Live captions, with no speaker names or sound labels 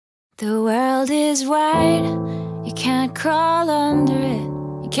The world is wide, you can't crawl under it,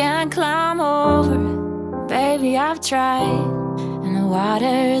 you can't climb over it. Baby, I've tried, and the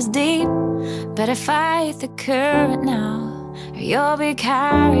water's deep. Better fight the current now, or you'll be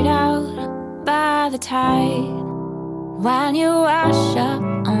carried out by the tide. When you wash up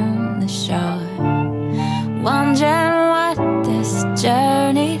on the shore, wondering what this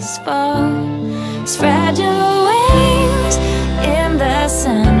journey's for, spread your wings in the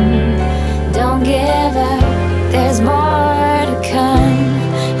sun. Don't give up, there's more to come.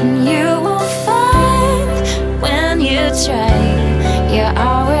 And you will find when you try, you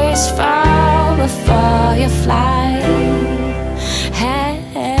always fall before you fly. Hey,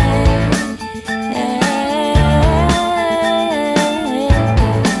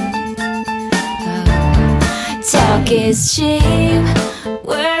 talk is cheap,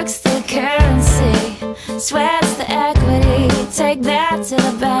 work's the currency, sweat's the equity, take that to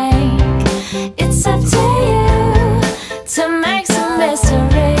the bank. It's up to you to make some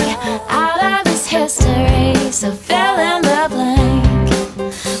mystery out of this history, so fill in the blank.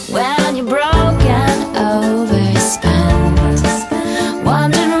 When you're broken, overspent,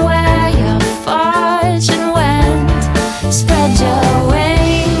 wondering where your fortune went, spread your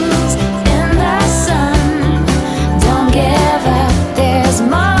wings in the sun. Don't give up, there's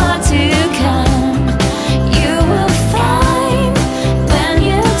more to come. You will find when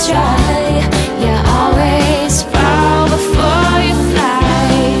you try, you always fall before you fly.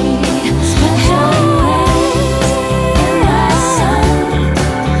 Spread your wings in the sun.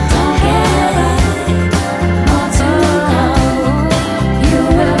 Don't give up, more to go. You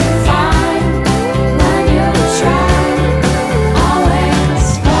will find when you try, always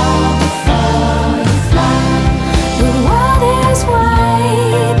fall before you fly. The world is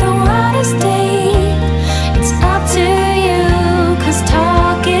wide, the water's deep. It's up to you, 'cause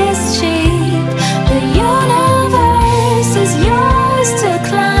talk is cheap. The universe is yours to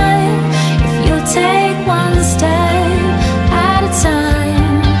climb if you take one step at a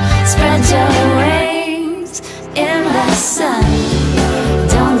time. Spread your wings in the sun.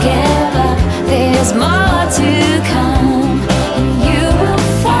 Don't give up, there's more